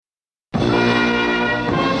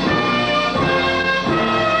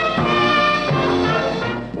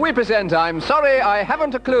we present I'm Sorry I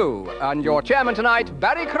Haven't a Clue, and your chairman tonight,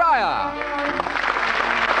 Barry Cryer.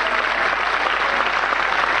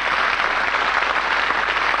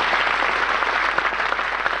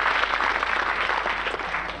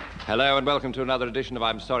 Hello and welcome to another edition of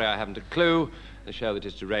I'm Sorry I Haven't a Clue, the show that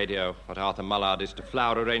is to radio what Arthur Mullard is to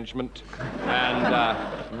flower arrangement.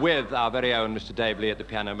 And with our very own Mr. Dave Lee at the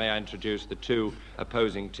piano, may I introduce the two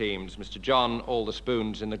opposing teams. Mr. John, all the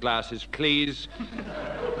spoons in the glasses, Cleese.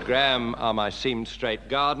 Graham are my seamed straight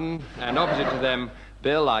garden. And opposite to them,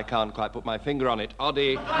 Bill, I can't quite put my finger on it,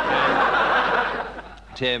 Oddie. And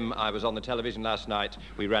Tim, I was on the television last night.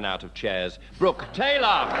 We ran out of chairs. Brooke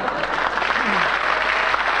Taylor.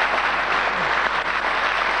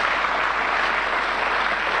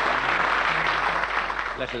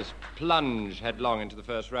 Let us plunge headlong into the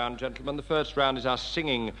first round, gentlemen. The first round is our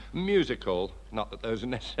singing musical, not that those are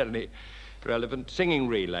necessarily relevant, singing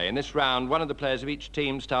relay. In this round, one of the players of each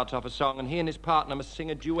team starts off a song, and he and his partner must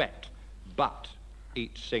sing a duet, but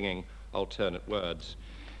each singing alternate words.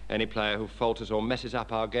 Any player who falters or messes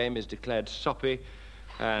up our game is declared soppy,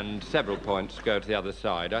 and several points go to the other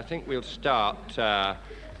side. I think we'll start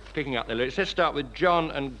picking up the lyrics. Let's start with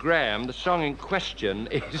John and Graham. The song in question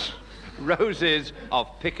is Roses of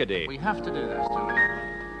Picardy. We have to do this, don't we?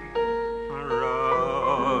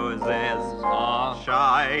 Roses are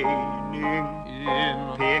shining in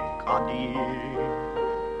Picardy,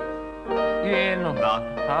 In the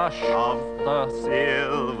hush of the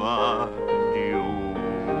silver dew.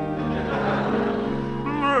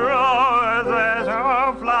 Roses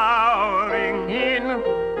are flowering in,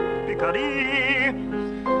 Picardy,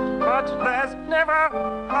 but there's never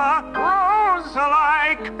a rose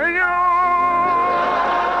like you.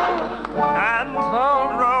 And the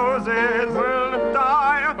roses will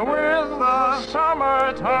die with the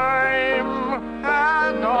summertime,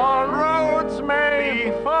 and our roads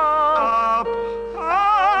may fall,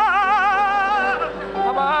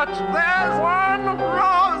 but there's one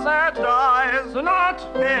rose that dies not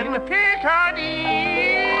in Picardy.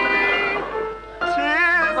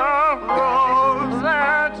 'Tis a rose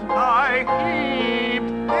That I keep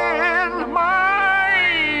in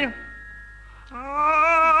my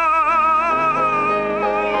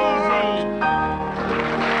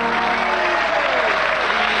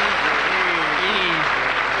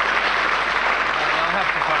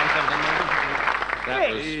That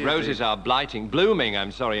was Roses Are Blooming,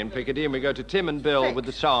 in Picardy. And we go to Tim and Bill with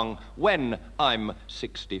the song When I'm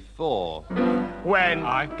 64. When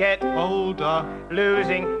I get older,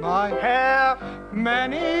 losing my hair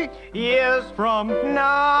many years from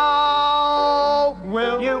now,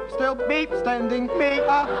 will you still be sending me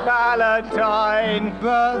a Valentine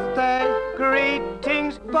birthday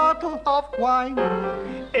greetings, bottle of wine?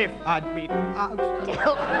 If I'd been out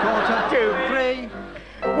till 2:45,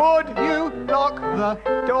 would you lock the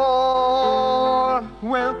door?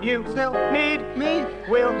 Will you still need me?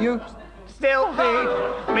 Will you still need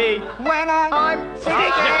me when I'm 60?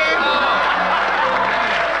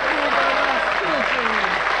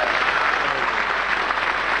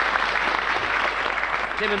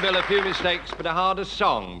 Tim and Bill, a few mistakes, but a harder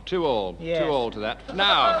song. 2-2. Yes. 2-2 to that.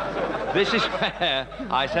 Now, this is where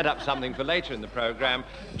I set up something for later in the programme.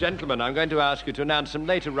 Gentlemen, I'm going to ask you to announce some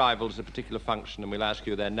late arrivals at a particular function, and we'll ask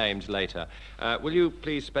you their names later. Will you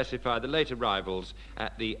please specify the late arrivals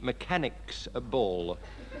at the Mechanics Ball?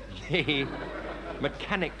 The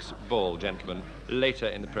Mechanics Ball, gentlemen. Later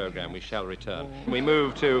in the programme, we shall return. We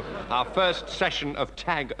move to our first session of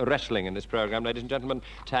tag wrestling in this programme, ladies and gentlemen.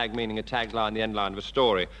 Tag meaning a tagline, the end line of a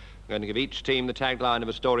story. I'm going to give each team the tagline of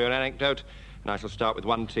a story or an anecdote, and I shall start with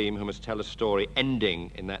one team who must tell a story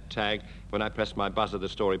ending in that tag. When I press my buzzer, the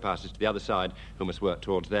story passes to the other side, who must work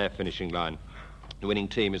towards their finishing line. The winning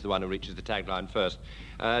team is the one who reaches the tagline first.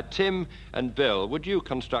 Tim and Bill, would you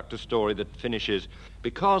construct a story that finishes,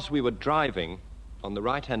 because we were driving on the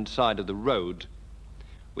right-hand side of the road,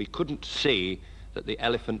 we couldn't see that the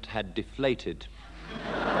elephant had deflated.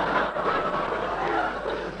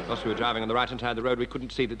 Because we were driving on the right-hand side of the road, we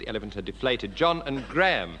couldn't see that the elephant had deflated. John and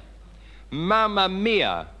Graham. Mamma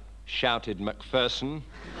mia, shouted Macpherson.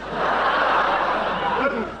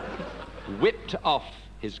 Whipped off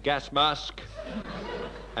his gas mask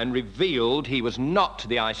and revealed he was not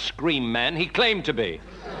the ice cream man he claimed to be.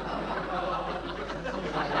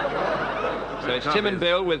 So it's Tim and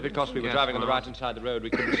Bill with because we were driving on the right-hand side of the road,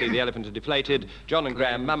 we couldn't see the elephant had deflated. John and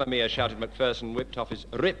Graham, Mamma mia, shouted Macpherson, whipped off his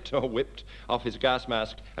gas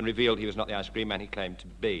mask and revealed he was not the ice cream man he claimed to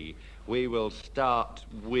be. We will start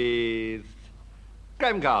with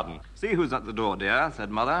Graham Garden. See who's at the door, dear,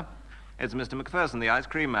 said Mother. It's Mr. Macpherson, the ice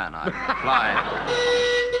cream man. I replied.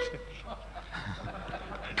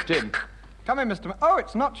 Tim. Come in, Mr. Oh,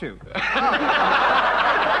 it's not you.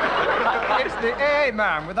 It's the AA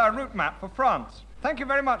man with our route map for France. Thank you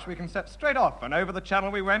very much. We can set straight off. And over the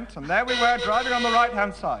channel we went, and there we were, driving on the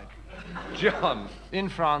right-hand side. John. In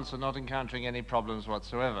France, we're not encountering any problems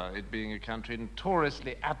whatsoever, it being a country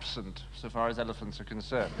notoriously absent so far as elephants are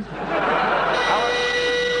concerned.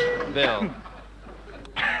 Bill.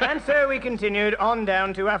 And so we continued on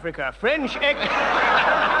down to Africa. French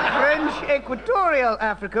equatorial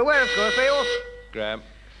Africa, where, of course, they all... Graham.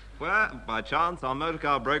 Where, by chance, our motor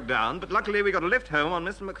car broke down, but luckily we got a lift home on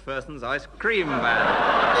Mr. Macpherson's ice cream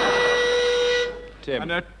van. Tim. A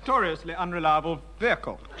notoriously unreliable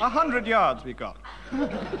vehicle. 100 yards we got.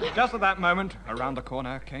 Just at that moment, around the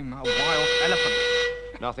corner came a wild elephant.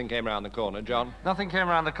 Nothing came round the corner. John. Nothing came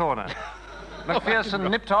around the corner. Macpherson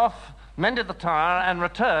nipped off, mended the tyre, and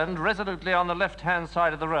returned resolutely on the left-hand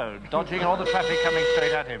side of the road, dodging all the traffic coming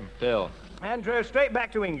straight at him. Bill. And drove straight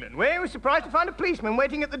back to England, where he was surprised to find a policeman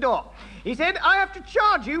waiting at the door. He said, I have to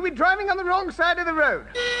charge you with driving on the wrong side of the road.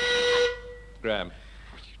 Graham.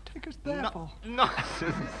 Take us there, Paul.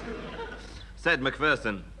 Nonsense, said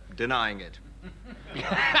Macpherson, denying it. And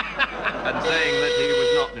saying that he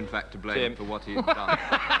was not, in fact, to blame Tim. for what he'd done.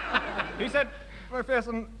 He said,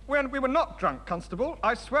 Macpherson, when we were not drunk, Constable,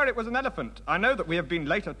 I swear it was an elephant. I know that we have been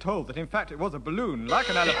later told that, in fact, it was a balloon, like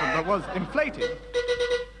an elephant, that was inflated.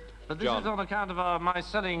 But this John. is on account of my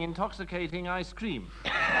selling intoxicating ice cream.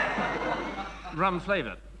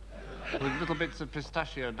 Rum-flavoured. With little bits of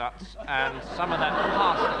pistachio nuts and some of that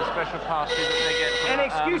pasta, the special pasta that they get from, An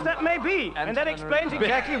excuse that may be, and that explains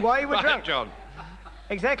exactly why you were Right, drunk. John.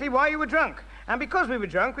 Exactly why you were drunk. And because we were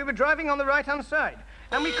drunk, we were driving on the right-hand side.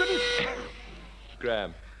 And we couldn't...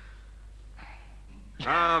 Graham.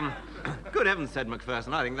 Good heavens, said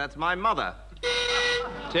Macpherson, I think that's my mother.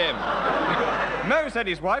 Tim. No, said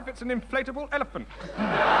his wife, it's an inflatable elephant.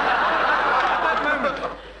 At that moment,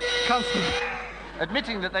 Constable...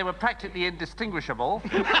 Admitting that they were practically indistinguishable,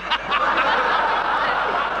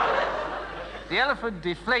 the elephant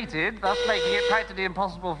deflated, thus making it practically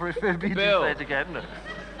impossible for it to be Bill. deflated again.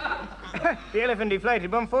 The elephant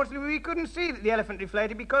deflated, but unfortunately we couldn't see that the elephant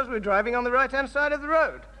deflated because we were driving on the right-hand side of the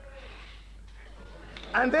road.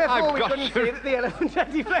 And therefore I've we got couldn't to- see that the elephant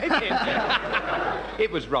had deflated.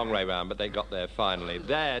 It was wrong way round, but they got there finally.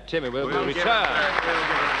 There, Timmy will return.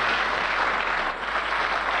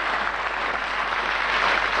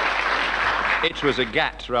 It was a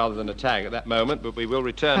gat rather than a tag at that moment, but we will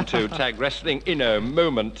return to tag wrestling in a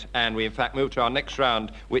moment, and we in fact move to our next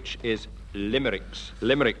round, which is limericks.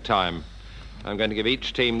 Limerick time. I'm going to give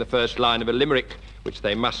each team the first line of a limerick, which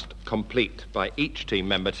they must complete by each team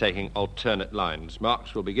member taking alternate lines.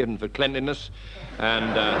 Marks will be given for cleanliness,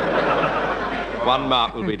 and 1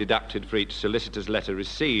 mark will be deducted for each solicitor's letter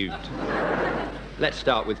received. Let's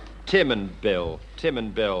start with Tim and Bill. Tim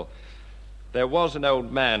and Bill. There was an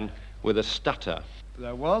old man with a stutter.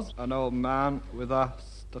 There was an old man with a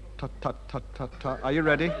stutter. Are you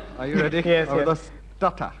ready? Are you ready? Yes, With a yes.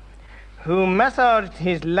 stutter. Who massaged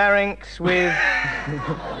his larynx with...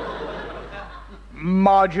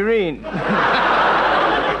 margarine.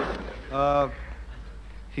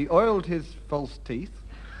 He oiled his false teeth.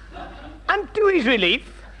 And to his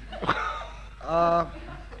relief,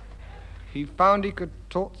 He found he could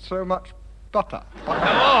talk so much butter.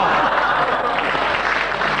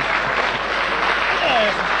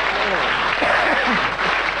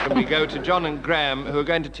 And we go to John and Graham, who are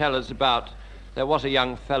going to tell us about there was a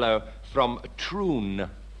young fellow from Troon.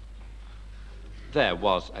 There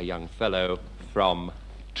was a young fellow from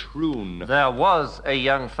Troon. There was a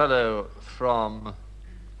young fellow from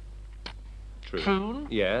Troon. Troon?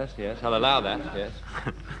 Yes, I'll allow that, yes.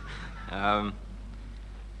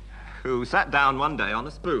 Who sat down one day on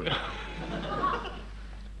a spoon.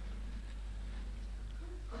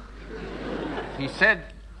 He said,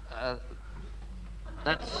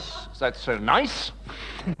 that's so nice.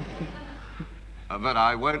 But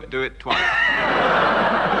I won't do it twice.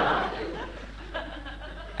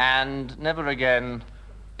 And never again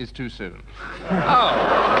is too soon. Oh,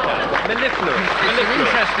 mellifluous. It's an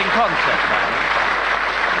interesting concept, man.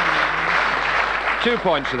 2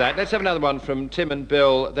 points for that. Let's have another one from Tim and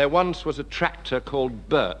Bill. There once was a tractor called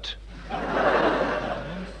Bert.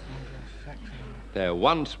 There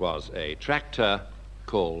once was a tractor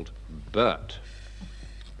called Bert.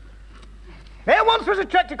 there once was a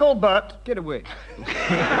tractor called Bert. Get away.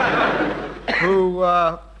 Who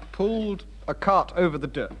pulled a cart over the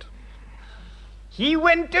dirt. He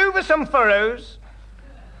went over some furrows.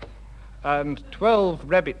 And 12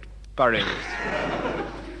 rabbit burrows.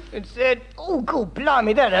 And said, oh, God,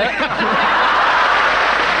 blimey, that hurt.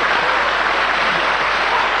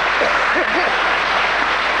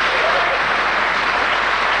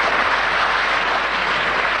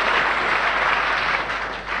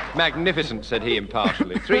 Magnificent, said he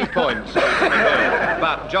impartially. 3 points.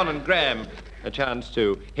 But John and Graham, a chance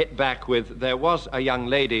to hit back with, there was a young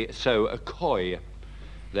lady so coy.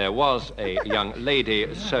 There was a young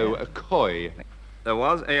lady so coy. There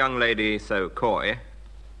was a young lady so coy.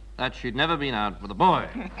 That she'd never been out with a boy.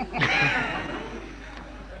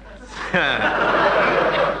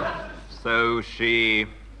 So she...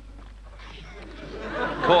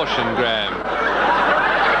 Caution, Graham.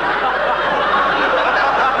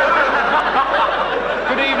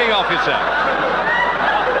 Good evening, officer.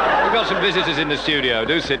 We've got some visitors in the studio.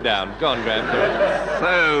 Do sit down. Go on, Graham.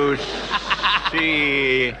 So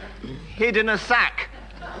she hid in a sack.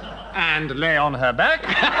 And lay on her back.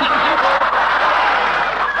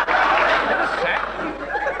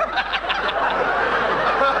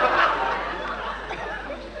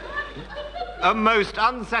 A most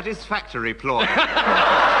unsatisfactory ploy.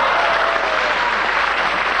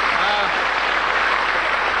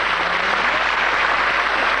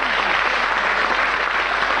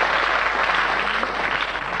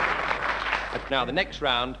 Now, the next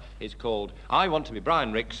round is called I Want to Be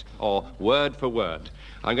Brian Ricks, or Word for Word.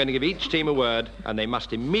 I'm going to give each team a word, and they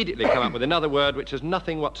must immediately come up with another word which has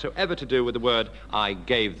nothing whatsoever to do with the word I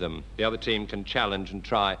gave them. The other team can challenge and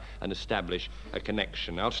try and establish a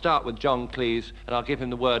connection. I'll start with John Cleese, and I'll give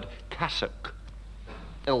him the word cassock.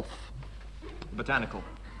 Elf. Botanical.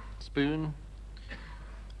 Spoon.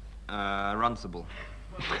 Runcible.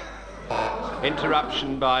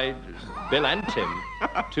 Interruption by Bill and Tim.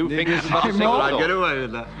 2 fingers and Tim not a single Moore? I'd thought. get away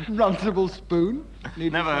with that. Runcible spoon.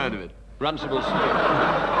 Never heard of it. Runcible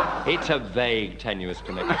spoon. It's a vague, tenuous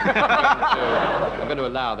connection. I'm going to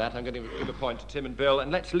allow that. I'm going to give a point to Tim and Bill.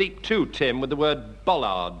 And let's leap to Tim with the word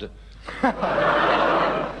bollard.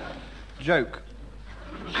 Joke.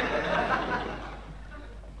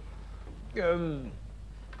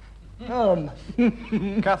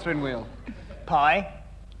 Catherine wheel. Pie.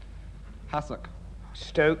 Hassock.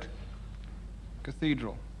 Stoat.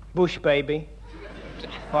 Cathedral. Bush baby.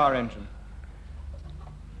 Fire engine.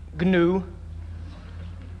 Gnu.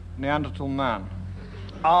 Neanderthal man.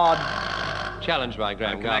 Odd. Challenged by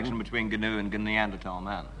Graham A connection Garden. between GNU and Neanderthal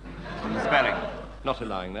man. In the spelling. Not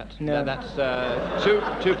allowing that. No. That's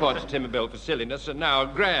 2 points to Tim and Bill for silliness. And now,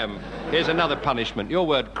 Graham, here's another punishment. Your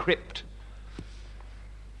word crypt.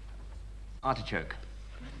 Artichoke.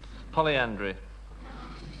 Polyandry.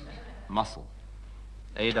 Muscle.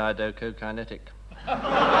 Adidocokinetic.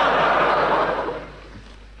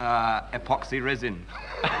 Epoxy resin.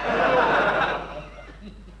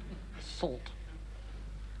 Salt.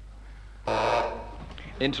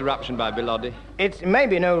 Interruption by Bilodi. It may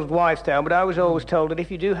be an old wives' tale, but I was always told that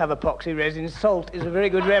if you do have epoxy resin, salt is a very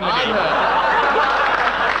good remedy.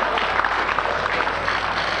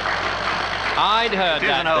 I'd heard It is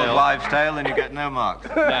that, an old Bill. wives' tale and you get no marks.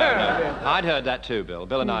 No. I'd heard that too, Bill.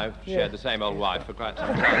 Bill and I shared the same old wife for quite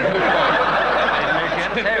some time.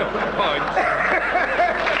 2 points.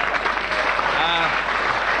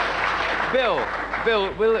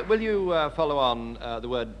 Bill, will you follow on the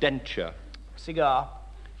word denture? Cigar.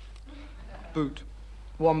 Boot.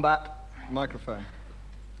 Wombat. Microphone.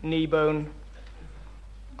 Knee bone.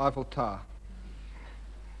 Eiffel Tower.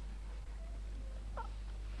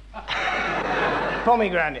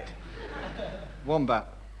 Pomegranate. Wombat.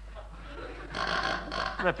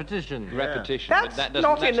 Repetition. Repetition. That's but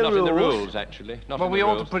not that's in the not in the rules. rules, actually. Not Well, in we the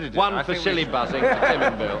ought to rules. put it in. One I for think silly we- buzzing for Tim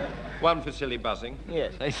and Bill. One for silly buzzing.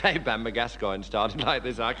 Yes. They say Bamba Gascoigne started like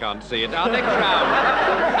this. I can't see it. Our next round.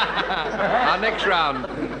 Our next round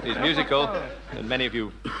is musical, and many of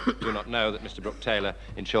you do not know that Mr. Brooke Taylor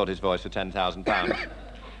insured his voice for £10,000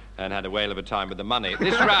 and had a whale of a time with the money.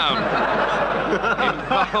 This round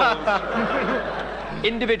involves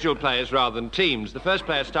individual players rather than teams. The first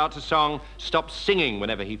player starts a song, stops singing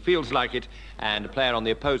whenever he feels like it, and a player on the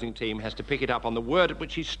opposing team has to pick it up on the word at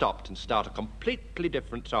which he stopped and start a completely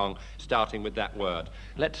different song, starting with that word.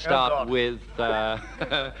 Let's start God. with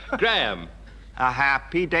Graham.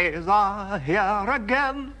 Happy days are here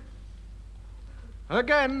again.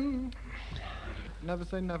 Again. Never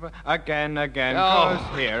say never. Again, again. Oh.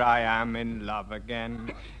 'Cause here I am in love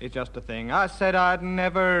again. It's just a thing I said I'd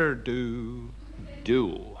never do.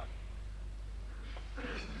 Do.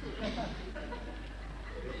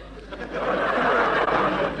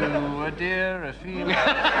 Do a deer a feel.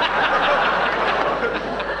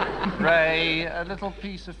 Ray, a little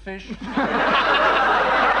piece of fish. Dreadful.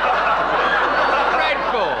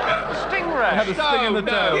 Stingray. correct. Had a sting in the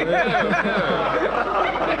toe.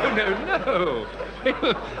 No.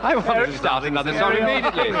 I want to start another song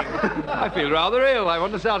immediately. I feel rather ill. I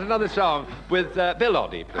want to start another song with Bill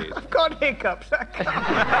Oddie, please. I've got hiccups.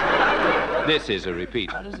 This is a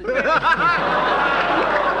repeat.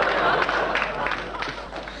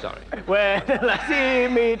 Sorry. When lassie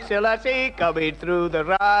meets a lassie coming through the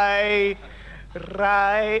rye.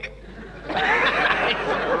 Rye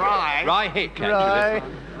hit, can't you? Rye.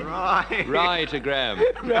 Right. Rye to Graham.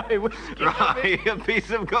 Rye whiskey. Right, a piece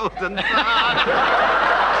of golden sand.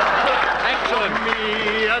 Excellent.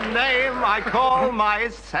 Me a name I call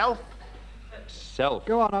myself. Self.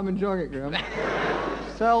 Go on, I'm enjoying it, Graham.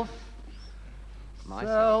 Self.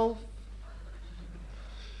 Self.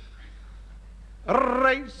 A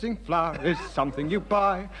racing flower is something you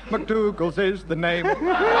buy. McDougal's is the name.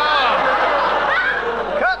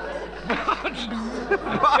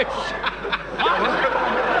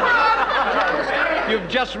 You've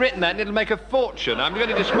just written that and it'll make a fortune. I'm going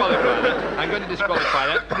to disqualify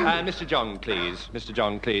that. And Mr. John Cleese. Mr.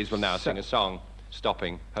 John Cleese will now sing a song,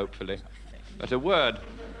 stopping, hopefully. At a word.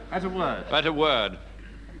 At a word. At a word.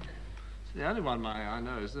 The only one I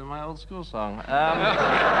know is my old school song.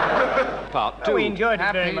 Part two. We enjoyed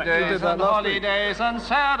it very Happy much. days and holidays and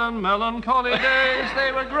sad and melancholy days.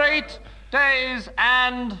 They were great days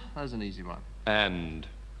and... That's an easy one.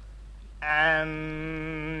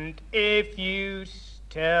 And if you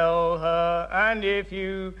tell her, and if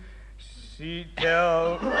you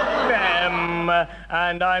tell them,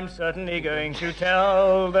 and I'm certainly going to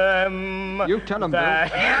tell them. You tell them,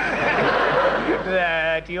 that,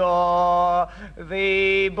 that you're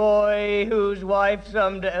the boy whose wife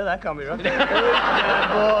someday. That can't be right.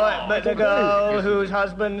 But the girl whose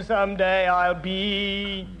husband someday I'll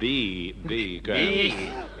be. B,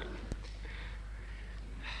 Graham.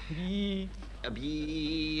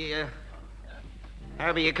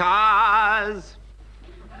 Because.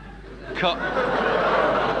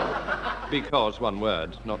 Because, one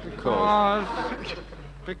word, not because.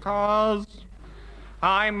 Because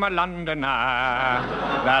I'm a Londoner,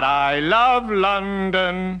 that I love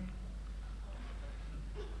London.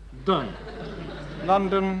 Done.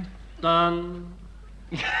 London. Done.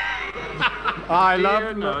 I Dear,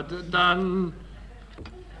 love no, done.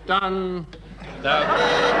 Done.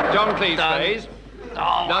 John Cleese, please.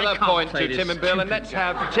 Oh, Another point to Tim and Bill, and let's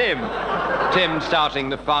have Tim. Tim starting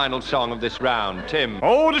the final song of this round. Tim.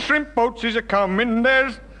 Oh, the shrimp boats is a-coming,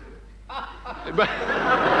 there's...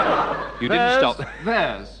 You didn't stop.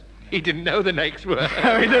 There's. He didn't know the next word.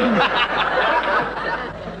 No, he didn't.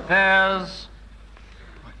 There's...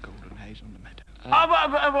 Golden haze on the meadow.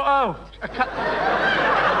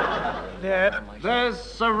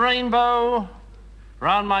 There's a rainbow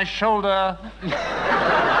round my shoulder.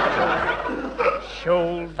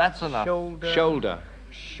 Shoulder. That's enough. Shoulder.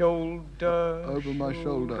 Shoulder. Over my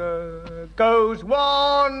shoulder. Goes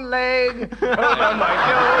one leg over my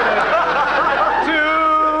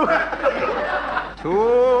shoulder.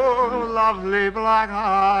 Two lovely black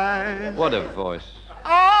eyes. What a voice.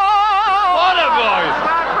 Oh! What a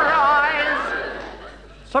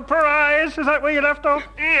voice! Surprise! Is that where you left off?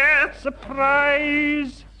 Yes.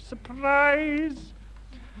 Surprise! Surprise!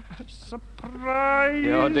 Surprise!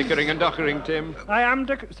 You're dickering and dockering, Tim. I am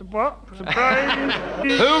what? Surprise!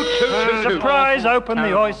 Hoot. Surprise! Open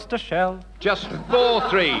the oyster shell. Just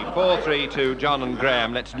 4-3 to John and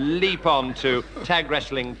Graham. Let's leap on to Tag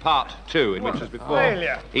Wrestling Part 2, in which, as before,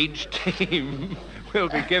 Failure. each team will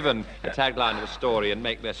be given a tagline of a story and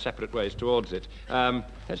make their separate ways towards it.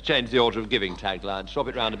 Let's change the order of giving taglines. Swap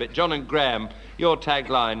it round a bit. John and Graham, your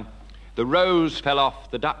tagline: the rose fell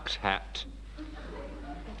off the duck's hat,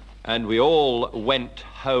 and we all went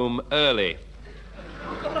home early.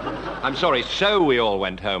 I'm sorry, so we all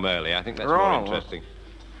went home early. I think that's more interesting.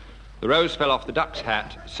 The rose fell off the duck's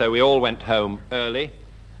hat, so we all went home early.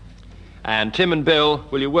 And Tim and Bill,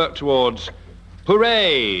 will you work towards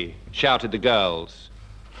hooray, shouted the girls.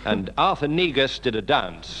 And Arthur Negus did a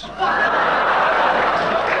dance.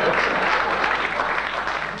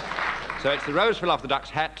 So it's the rose fell off the duck's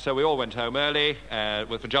hat, so we all went home early,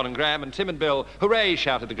 for John and Graham, and Tim and Bill, hooray,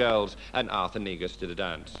 shouted the girls, and Arthur Negus did a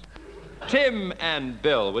dance. Tim and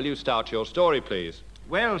Bill, will you start your story, please?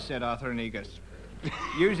 Well, said Arthur Negus,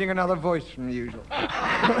 using another voice from the usual.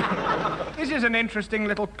 This is an interesting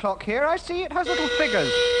little clock here. I see it has little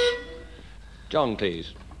figures. John,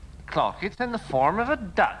 please. Clock. It's in the form of a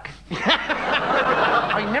duck.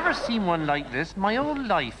 I've never seen one like this my whole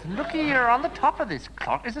life. And look here, on the top of this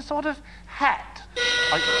clock is a sort of hat.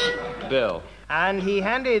 Bill. And he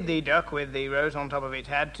handed the duck with the rose on top of its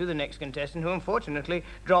head to the next contestant, who unfortunately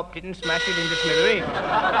dropped it and smashed it into smithereens.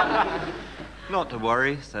 Not to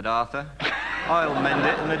worry, said Arthur. I'll mend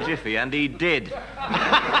it in a jiffy, and he did.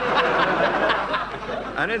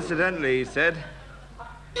 And incidentally, he said...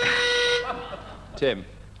 Tim.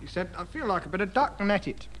 He said, I feel like a bit of duck and ate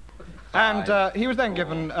it. And he was then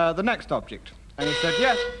given the next object. And he said,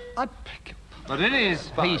 yes, I'd pick it. But in his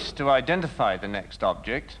haste to identify the next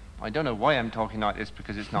object, I don't know why I'm talking like this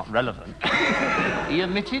because it's not relevant, he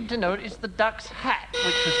omitted to notice the duck's hat,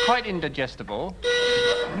 which was quite indigestible.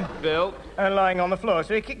 Bill. And lying on the floor,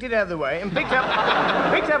 so he kicked it out of the way and picked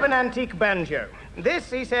up an antique banjo.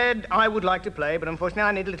 This, he said, I would like to play, but unfortunately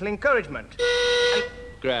I need a little encouragement.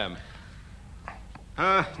 Graham.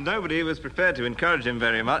 Nobody was prepared to encourage him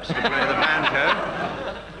very much to play the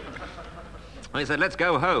banjo. He said, let's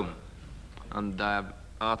go home. And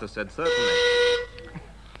Arthur said, certainly.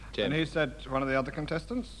 Tim. And he said to one of the other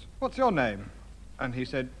contestants, what's your name? And he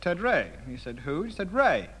said, Ted Ray. And he said, who? He said,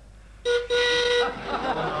 Ray.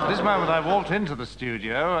 At this moment, I walked into the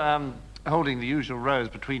studio, holding the usual rose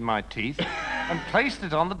between my teeth, and placed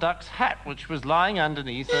it on the duck's hat, which was lying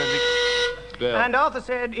underneath Bill. And Arthur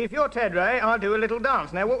said, if you're Ted Ray, I'll do a little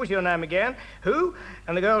dance. Now, what was your name again? Who?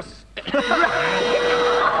 And the girl...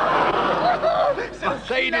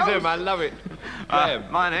 Sadism, I love it.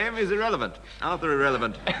 My name is Irrelevant. Arthur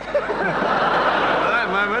Irrelevant. At that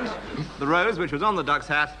moment, the rose, which was on the duck's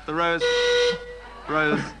hat, the rose...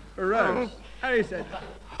 A rose. And he said,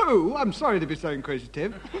 who? I'm sorry to be so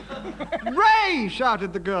inquisitive. Ray,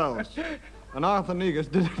 shouted the girls. And Arthur Negus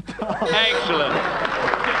did a dance. Excellent.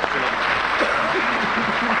 Excellent.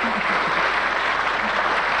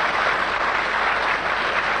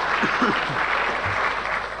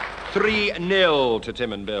 3-0 to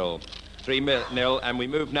Tim and Bill. 3-0, and we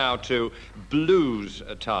move now to blues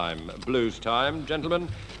time. Blues time, gentlemen.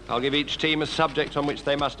 I'll give each team a subject on which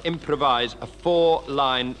they must improvise a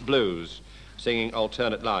 4-line blues, singing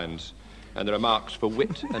alternate lines. And there are marks for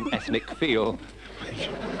wit and ethnic feel.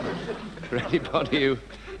 For anybody who...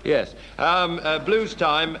 Yes. Blues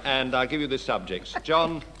time, and I'll give you the subjects.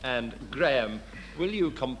 John and Graham, will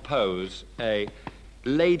you compose a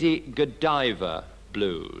Lady Godiva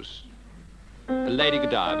blues? A Lady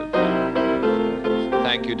Godiva blues.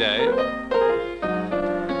 Thank you, Dave.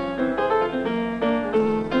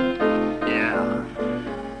 Yeah.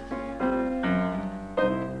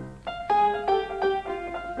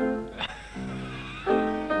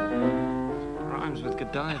 Rhymes with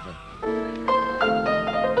Godiva.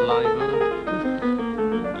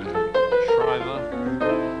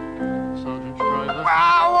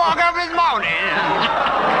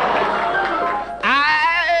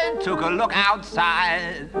 Took a look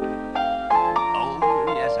outside. Oh,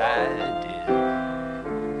 yes, I did.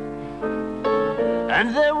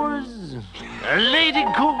 And there was a lady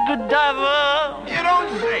called Godiva. You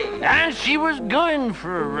don't say. And she was going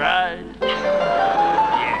for a ride.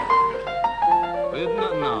 Yeah.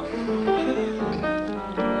 No.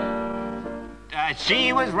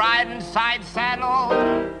 She was riding side saddle.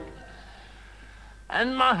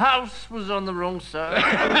 And my house was on the wrong side.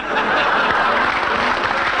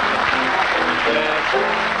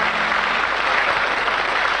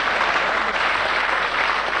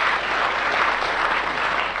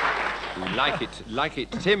 Like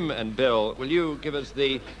it. Tim and Bill, will you give us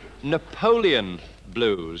the Napoleon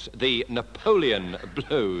blues? The Napoleon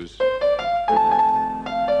blues.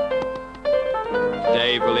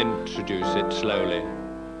 Dave will introduce it slowly.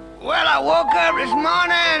 Well, I woke up this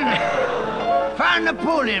morning, found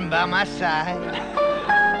Napoleon by my side.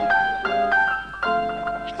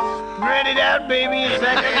 Spread it out, baby, a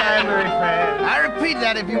second time very fast. I repeat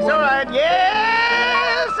that if you It's want. all right.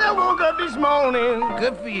 Yes, I woke up this morning.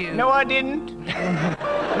 Good for you. No, I didn't.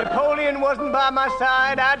 Napoleon wasn't by my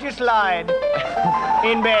side. I just lied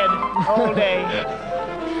in bed all day.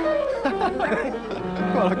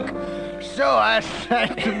 So I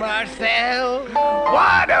said to myself,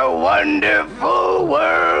 what a wonderful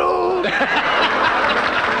world.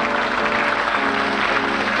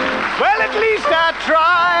 Well, at least I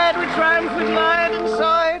tried with triumphant light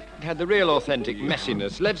inside. It had the real authentic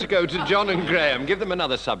messiness. Let's go to John and Graham. Give them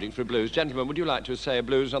another subject for a blues. Gentlemen, would you like to say a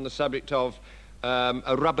blues on the subject of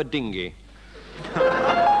a rubber dinghy?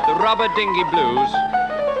 The rubber dinghy blues.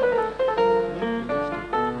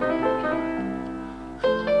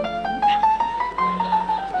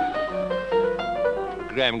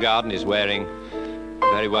 Graham Garden is wearing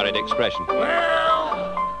a very worried expression.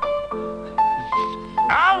 Well,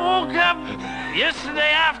 I woke up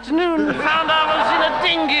yesterday afternoon and found I was in a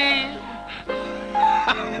dinghy.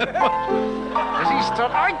 Does he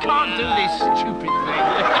start? I can't do this stupid thing.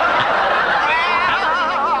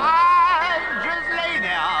 Just lay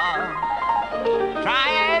there,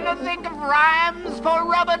 trying to think of rhymes for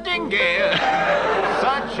rubber dinghy,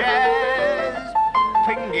 such as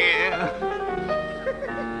Pingy.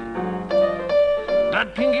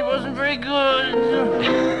 That Pinky wasn't very good.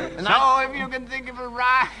 So if you can think of a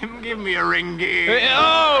rhyme, give me a ringy.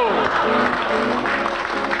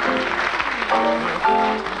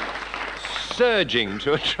 Surging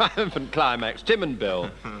to a triumphant climax, Tim and Bill,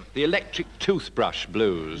 the electric toothbrush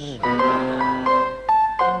blues.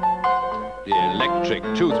 The electric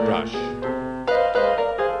toothbrush.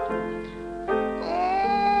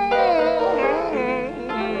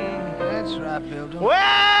 That's right, Bill.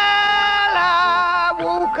 Well, I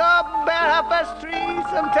woke up about 3:30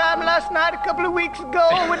 sometime last night, a couple of weeks ago,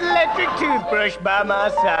 with an electric toothbrush by my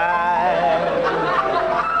side.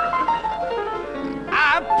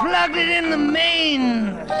 I plugged it in the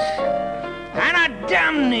mains, and I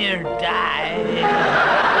damn near died.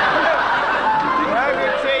 I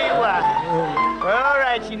can tell you why. Well, all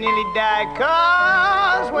right, you nearly died,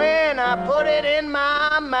 'cause when I put it in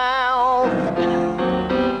my mouth,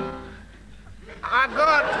 I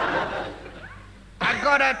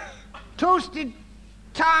got a toasted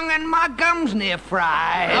tongue and my gums near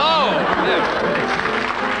fried.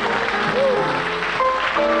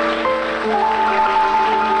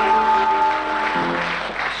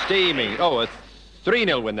 Steaming. A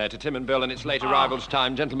 3-0 win there to Tim and Bill, and it's late arrivals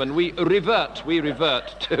time. Gentlemen, we revert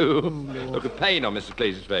to... Look at pain on Mrs.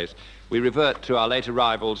 Cleese's face. We revert to our late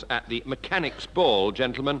arrivals at the Mechanics' Ball,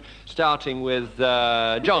 gentlemen, starting with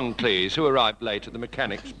John Cleese, who arrived late at the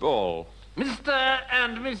Mechanics' Ball. Mr.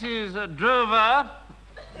 and Mrs. Drover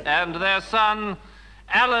and their son,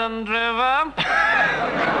 Alan Drover.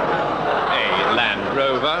 A Land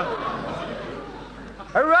Rover.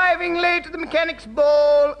 arriving late at the Mechanics'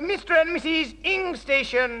 Ball, Mr. and Mrs. Ing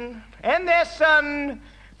Station and their son,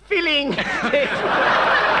 Filling Station.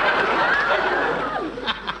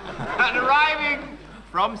 And arriving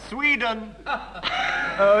from Sweden,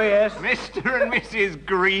 Oh, yes. Mr. and Mrs.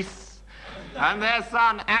 Grease and their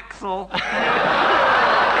son, Axel.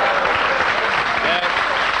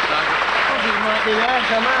 Might be there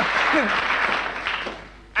somewhere.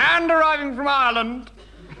 And arriving from Ireland,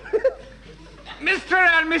 Mr.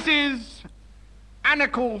 and Mrs.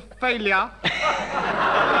 Anical Failure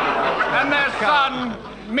and their son,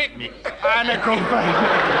 Mick Anical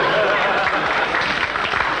Failure.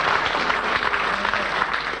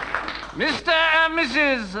 Mr. and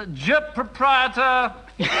Mrs. Proprietor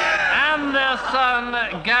and their son,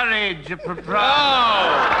 Garage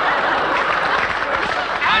Proprietor.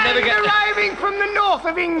 And arriving from the north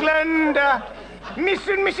of England,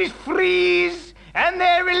 Mr. and Mrs. Freeze and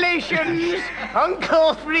their relations,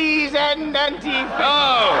 Uncle Freeze and Auntie Freeze.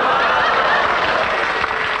 Oh!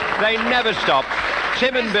 They never stop.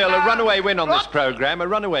 Tim and Bill, a runaway win on this programme, a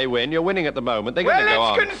runaway win. You're winning at the moment. They're going to go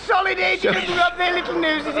on. Well, let's consolidate and rub their little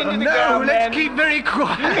noses into the ground. let's then. keep very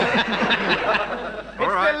quiet. It's the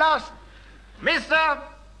last. Mr.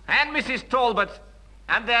 and Mrs. Talbot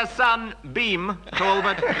and their son, Beam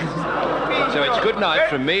Talbot. So it's good night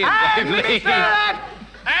from me and Dave Lee. Mr.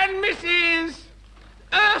 And Mrs.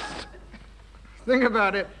 Earth. Think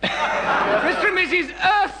about it. Mr. and Mrs.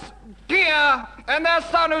 Earth Gear and their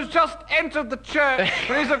son who's just entered the church,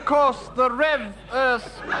 who is, of course, the Rev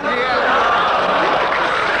Earth Gear.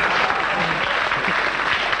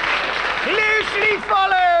 Closely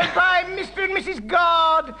followed by Mr. and Mrs.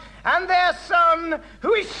 God and their son,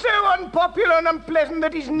 who is so unpopular and unpleasant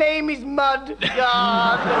that his name is Mud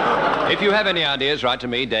God. If you have any ideas, write to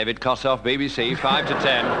me, David Kossoff, BBC, 5 to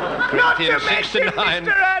 10, Not to Corinthians 6 to mention 9.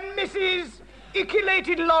 Mr. and Mrs.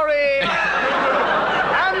 Iculated Lorry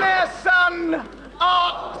and their son,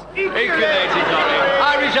 Art Iculated Lorry.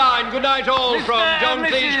 I resign. Good night all from John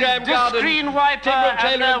Cleese, Graham Garden, Screen Wiper Tim Brooke and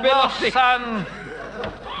Taylor their and Bill Welsh Otley. son,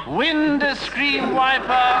 Wind Screen Wiper.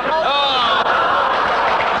 Oh!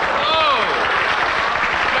 Oh!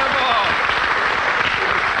 Come on!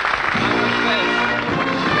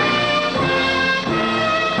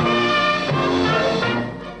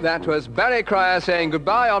 That was Barry Cryer saying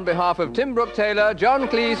goodbye on behalf of Tim Brooke Taylor, John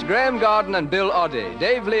Cleese, Graham Garden and Bill Oddie.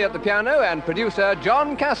 Dave Lee at the piano and producer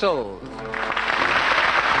John Castle.